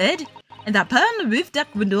over my head, and that pair on the roof deck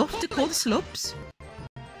went off to call the slopes.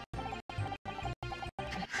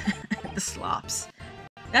 The slops.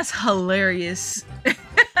 That's hilarious.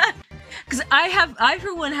 Because I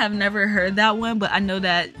for one have never heard that one, but I know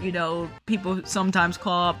that, you know, people sometimes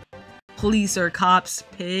call police or cops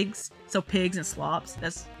pigs. So pigs and slops.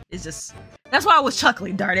 That's why I was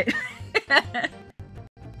chuckling, darn it.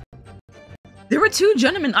 There were two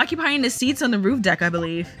gentlemen occupying the seats on the roof deck, I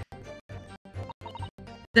believe.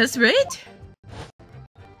 That's right.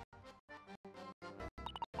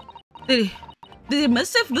 They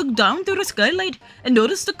must have looked down through the skylight and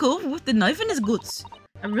noticed the cove with the knife in his guts.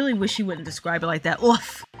 I really wish you wouldn't describe it like that.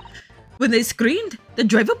 Oof. When they screamed, the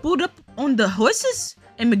driver pulled up on the horses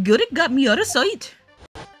and McGillicuddy got me out of sight.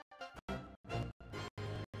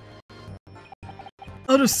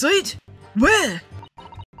 Out of sight? Where?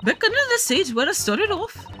 Back under the seats where I started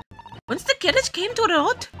off. Once the carriage came to a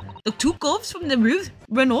halt, the two calves from the roof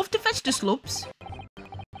ran off to fetch the slopes.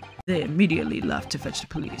 They immediately left to fetch the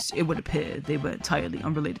police. It would appear they were entirely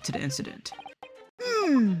unrelated to the incident.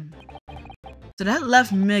 So that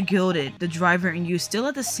left McGillicuddy, the driver, and you still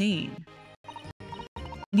at the scene.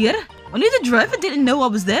 Yeah, only the driver didn't know I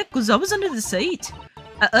was there because I was under the seat.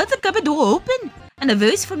 I heard the cupboard door open and a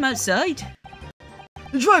voice from outside.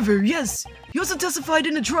 The driver, yes. He also testified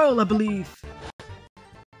in the trial, I believe.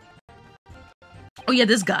 Oh yeah,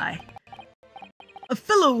 this guy. A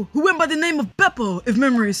fellow who went by the name of Beppo, if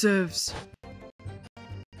memory serves.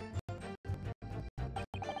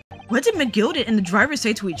 What did McGillicuddy and the driver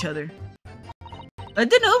say to each other? I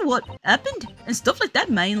don't know what happened and stuff like that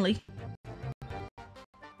mainly.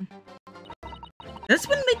 That's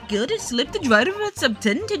when McGillicuddy slipped the driver at some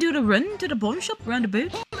 10 to do the run to the pawn shop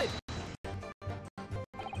roundabout.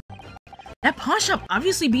 That pawn shop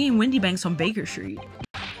obviously being Windy Banks on Baker Street.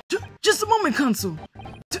 Just a moment, Consul.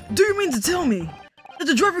 Do you mean to tell me that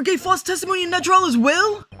the driver gave false testimony in that trial as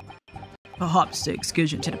well? Perhaps the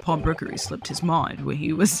excursion to the pawnbrokery slipped his mind when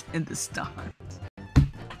he was in the stand.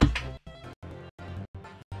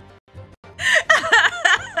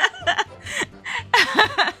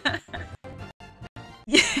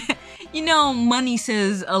 You know, money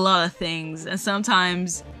says a lot of things, and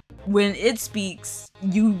sometimes when it speaks,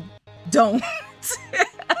 you don't.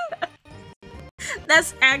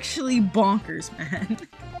 That's actually bonkers, man.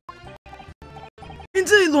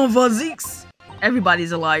 Indeed, Lord Vazix.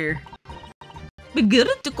 Everybody's a liar.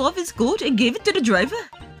 McGillicuddy took off his coat and gave it to the driver.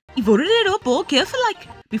 He folded it up all careful like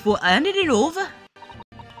before I handed it over.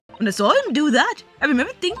 When I saw him do that, I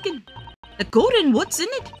remember thinking, the coat and what's in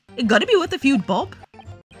it, it gotta be worth a few bob.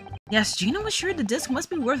 Yes, Gina was sure the disc must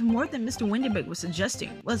be worth more than Mr. Windybank was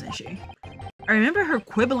suggesting, wasn't she? I remember her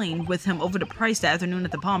quibbling with him over the price that afternoon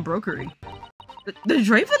at the pawnbrokery. The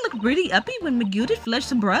driver looked pretty happy when McGillicuddy flashed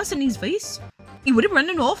some brass in his face. He would have run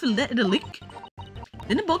off and let it leak.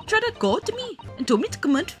 Then the bug trader called to me and told me to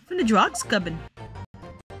come out from the drugs cabin.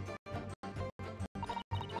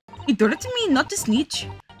 He told it to me not to snitch,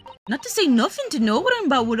 not to say nothing to no one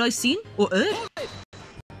about what I seen or heard.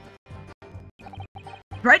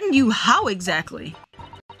 Threatened you how exactly?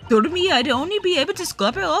 Told me I'd only be able to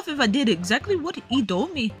scalp her off if I did exactly what he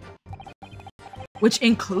told me. Which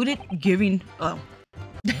included giving... Oh.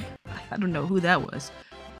 I don't know who that was.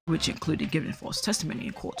 Which included giving false testimony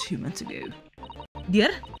in court 2 months ago.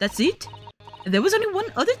 Yeah, that's it. There was only one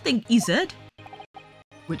other thing he said.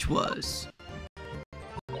 Which was?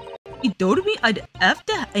 He told me I'd have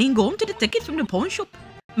to hang on to the ticket from the pawn shop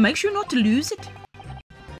and make sure not to lose it.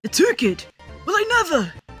 The ticket? Well, I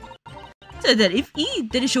never! So that if he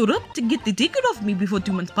didn't show up to get the ticket off me before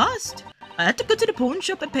 2 months passed, I had to go to the pawn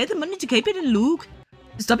shop and pay the money to keep it in Luke,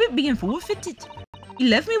 to stop it being forfeited. He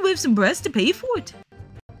left me with some brass to pay for it.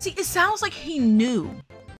 See, it sounds like he knew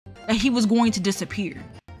that he was going to disappear.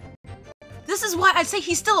 This is why I say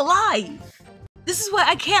he's still alive. This is why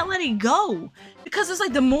I can't let it go. Because it's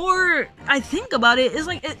like the more I think about it, it's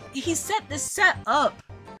like he set this set up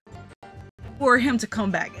for him to come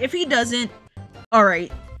back. If he doesn't,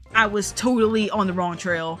 alright, I was totally on the wrong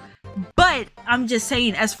trail. But I'm just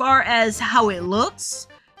saying, as far as how it looks,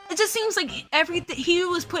 it just seems like everything he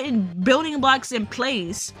was putting building blocks in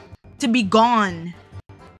place to be gone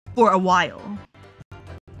for a while.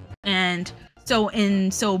 And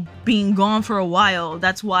so being gone for a while,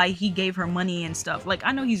 that's why he gave her money and stuff. Like,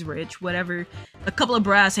 I know he's rich, whatever. A couple of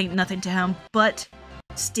brass ain't nothing to him, but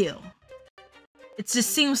still. It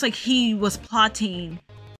just seems like he was plotting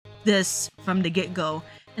this from the get-go.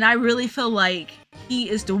 And I really feel like he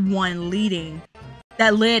is the one leading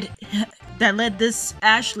that led this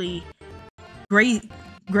Ashley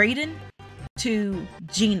Graydon to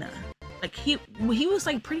Gina. Like he was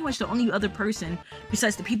like pretty much the only other person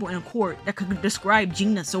besides the people in court that could describe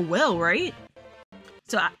Gina so well, right?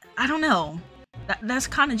 So I don't know. That's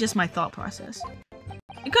kind of just my thought process.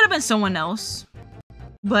 It could have been someone else,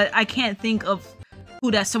 but I can't think of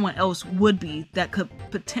who that someone else would be that could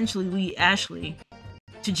potentially lead Ashley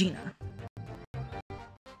to Gina.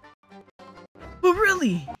 But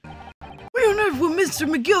really, why on earth would Mr.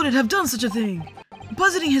 McGilded have done such a thing?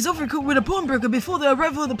 Depositing his overcoat with a pawnbroker before the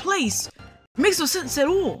arrival of the police makes no sense at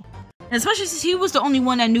all. And especially since he was the only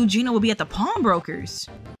one that knew Gina would be at the pawnbrokers,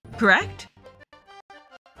 correct?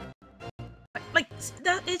 Like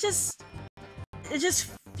that, it just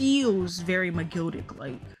feels very McGildic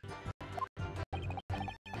like.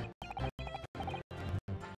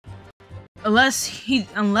 Unless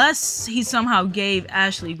he somehow gave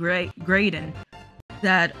Ashley Graydon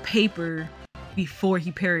that paper before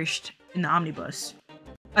he perished in the omnibus.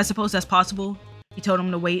 I suppose that's possible. He told him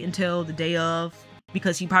to wait until the day of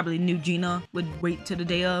because he probably knew Gina would wait till the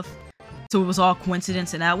day of. So it was all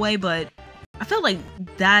coincidence in that way, but I feel like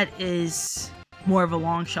that is more of a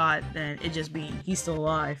long shot than it just being he's still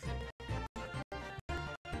alive.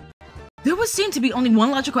 There would seem to be only one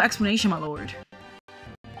logical explanation, my lord.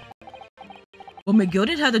 What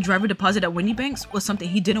McGilded had the driver deposit at Windy Banks was something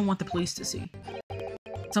he didn't want the police to see.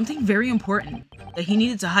 Something very important that he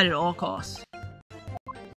needed to hide at all costs.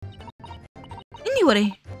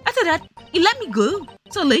 Anyway, after that, he let me go.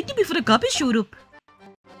 So late before the cops showed up.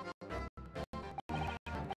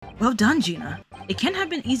 Well done, Gina. It can't have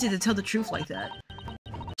been easy to tell the truth like that.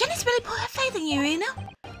 Jenny's really put her faith in you, you know?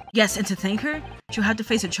 Yes, and to thank her, she'll have to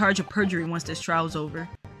face a charge of perjury once this trial's over.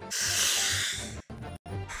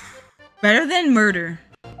 Better than murder.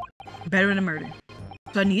 Better than murder.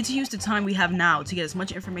 So I need to use the time we have now to get as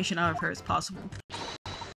much information out of her as possible.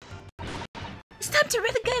 It's time to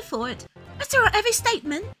really go for it. Let's throw out every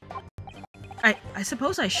statement. I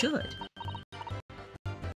suppose I should.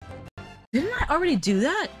 Didn't I already do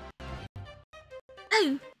that?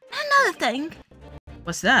 Oh, another thing.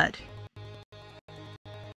 What's that?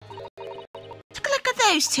 Take a look at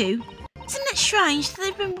those two. Isn't it strange that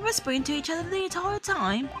they've been whispering to each other the entire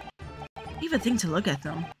time? Even think to look at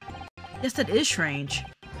them. Yes, that is strange.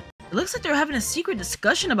 It looks like they're having a secret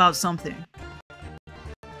discussion about something.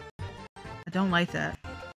 I don't like that.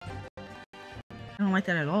 I don't like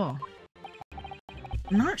that at all.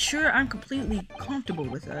 I'm not sure I'm completely comfortable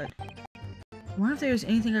with that. I wonder if there's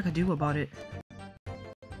anything I could do about it.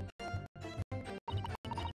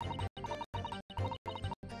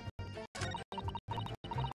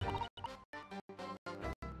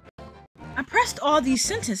 I pressed all these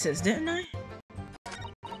sentences, didn't I?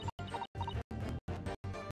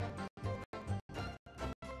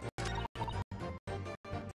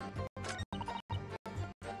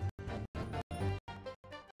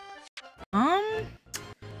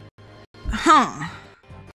 Huh.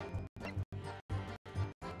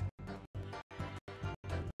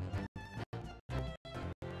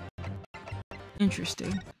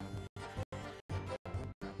 Interesting.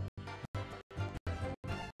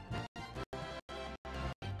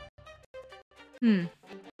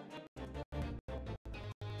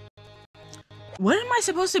 What am I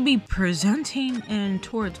supposed to be presenting and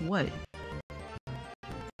towards what?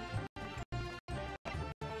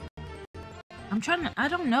 I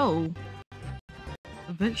don't know.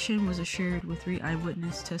 Eviction was assured with 3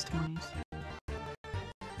 eyewitness testimonies.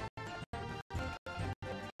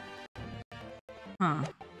 Huh.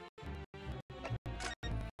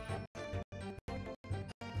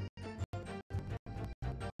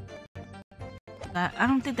 I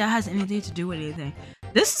don't think that has anything to do with anything.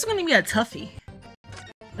 This is gonna be a toughie.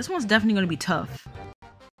 This one's definitely gonna be tough.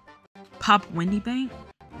 Pop Wendy Bank?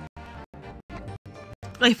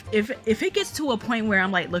 Like, if it gets to a point where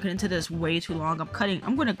I'm like looking into this way too long,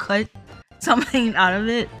 I'm gonna cut something out of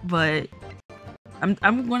it, but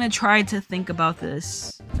I'm gonna try to think about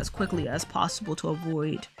this as quickly as possible to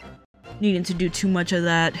avoid needing to do too much of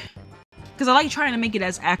that. Because I like trying to make it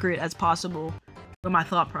as accurate as possible with my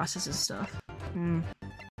thought process and stuff.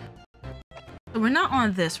 So we're not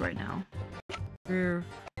on this right now. I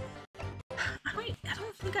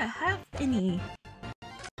don't think I have any.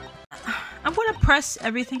 I'm gonna press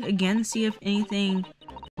everything again, see if anything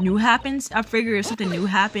new happens. I figure if something new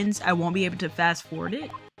happens, I won't be able to fast forward it.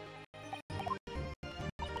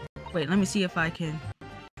 Wait, let me see if I can.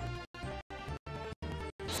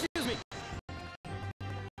 Excuse me.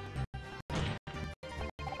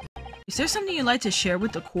 Is there something you'd like to share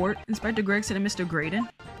with the court, Inspector Gregson and Mr. Graydon?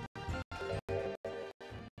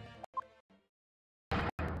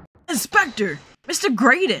 Inspector! Mr.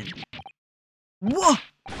 Graydon! What?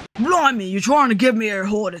 Blimey, you're trying to give me a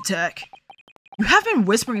heart attack. You have been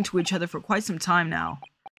whispering to each other for quite some time now.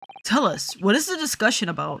 Tell us, what is the discussion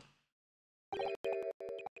about?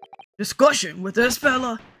 Discussion with this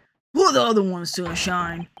fella? Who are the other ones,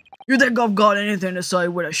 Sunshine? You think I've got anything to say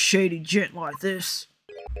with a shady gent like this?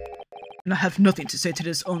 And I have nothing to say to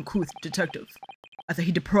this uncouth detective. I think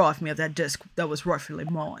he deprived me of that disc that was rightfully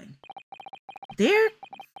mine. They're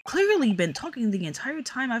clearly been talking the entire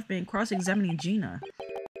time I've been cross-examining Gina.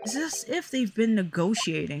 It's as if they've been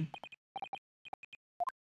negotiating.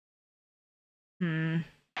 Thank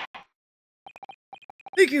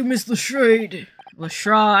you, Miss Lestrade.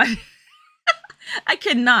 Lestrade. I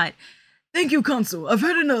cannot. Thank you, Consul. I've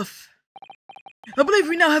heard enough. I believe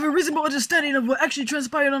we now have a reasonable understanding of what actually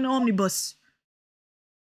transpired on the omnibus.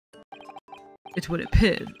 It would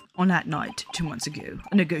appear on that night, 2 months ago,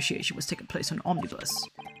 a negotiation was taking place on the omnibus.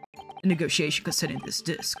 A negotiation concerning this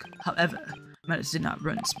disc. However, matters did not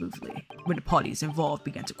run smoothly. When the parties involved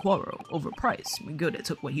began to quarrel over price, Magoda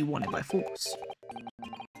took what he wanted by force,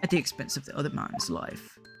 at the expense of the other man's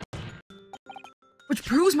life. Which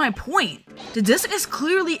proves my point. The disc is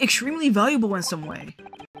clearly extremely valuable in some way,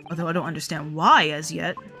 although I don't understand why as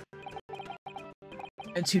yet.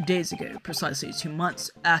 And 2 days ago, precisely 2 months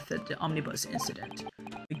after the omnibus incident,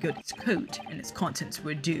 Magoda's coat and its contents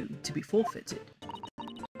were due to be forfeited.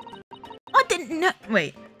 I didn't know-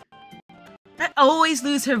 wait. I always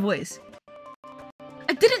lose her voice.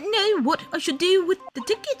 I didn't know what I should do with the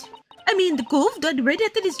ticket. I mean, the golf died right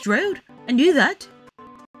after this drought. I knew that.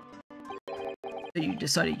 So you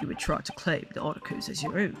decided you would try to claim the articles as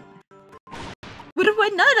your own. But why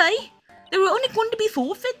not, eh? They were only going to be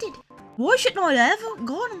forfeited. Why shouldn't I have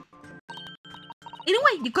gone?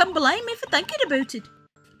 Anyway, you can't blame me for thinking about it.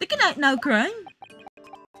 Thinking ain't no crime.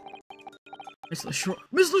 Miss Lestrade,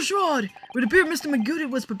 it would appear Mr. Magoda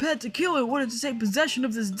was prepared to kill in order to take possession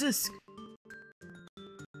of this disc.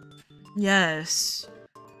 Yes.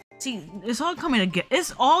 See, it's all coming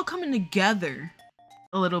together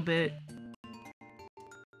a little bit.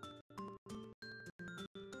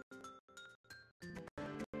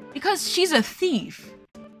 Because she's a thief.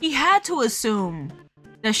 He had to assume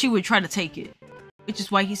that she would try to take it, which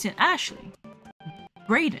is why he sent Ashley.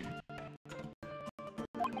 Graydon.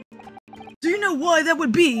 Do you know why that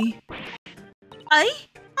would be? I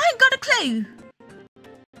ain't got a clue.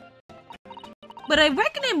 But I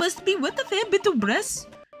reckon it must be worth a fair bit of brass.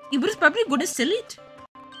 He was probably gonna sell it.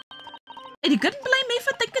 And you couldn't blame me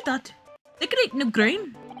for thinking that. Thinking ain't no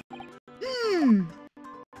crime.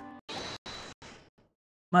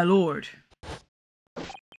 My lord.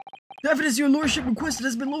 The evidence your lordship requested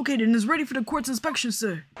has been located and is ready for the court's inspection,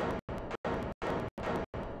 sir.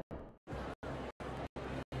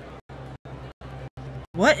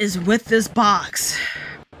 What is with this box?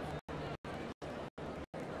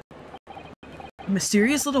 A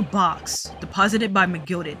mysterious little box deposited by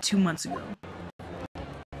Magoda 2 months ago.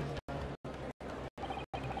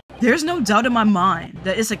 There's no doubt in my mind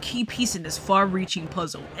that it's a key piece in this far-reaching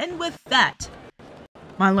puzzle. And with that,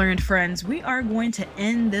 my learned friends, we are going to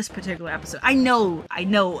end this particular episode. I know,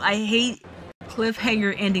 I hate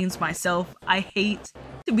cliffhanger endings myself. I hate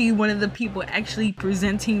to be one of the people actually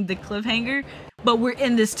presenting the cliffhanger, but we're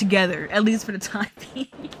in this together, at least for the time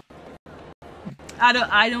being.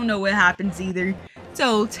 I don't know what happens either.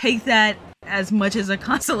 So take that as much as a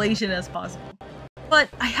consolation as possible. But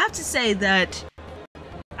I have to say that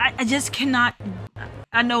I just cannot.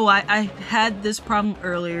 I know I had this problem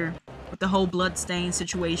earlier with the whole bloodstain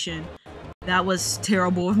situation. That was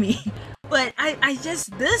terrible of me. But I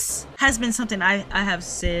just, this has been something I have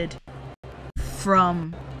said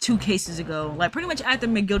from 2 cases ago. Like pretty much after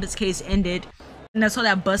McGilded's case ended, and I saw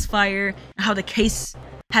that bus fire, how the case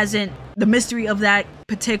hasn't, the mystery of that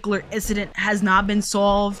particular incident has not been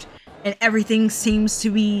solved, and everything seems to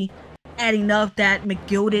be adding up that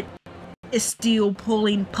McGilded is still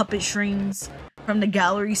pulling puppet strings from the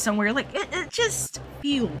gallery somewhere. Like it just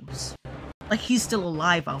feels like he's still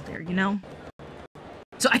alive out there, you know?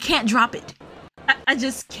 So I can't drop it. I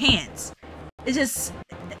just can't. It's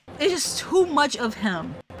just too much of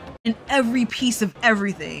him in every piece of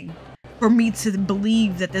everything for me to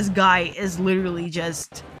believe that this guy is literally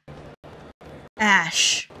just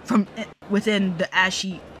ash from within the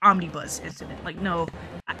Ashy omnibus incident. Like, no,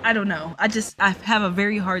 I don't know. I have a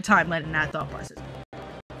very hard time letting that thought process.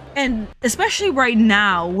 And especially right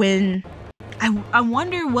now when I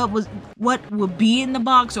wonder what would be in the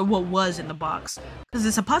box or what was in the box. Because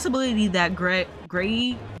it's a possibility that Gregson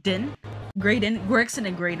and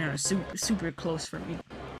Graydon are super close for me.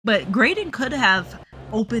 But Graydon could have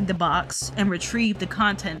opened the box and retrieved the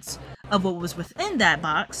contents of what was within that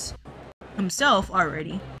box himself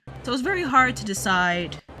already. So it's very hard to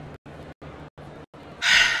decide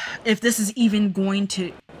if this is even going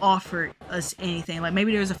to offer us anything. Like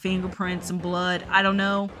maybe there's a fingerprint, some blood, I don't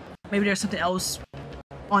know. Maybe there's something else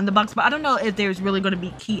on the box, but I don't know if there's really going to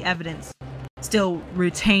be key evidence still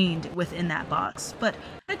retained within that box. But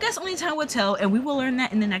I guess only time will tell, and we will learn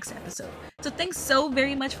that in the next episode. So thanks so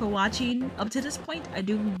very much for watching up to this point. I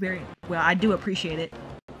do appreciate it.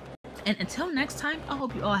 And until next time, I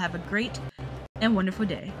hope you all have a great and wonderful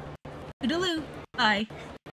day. Toodaloo. Bye.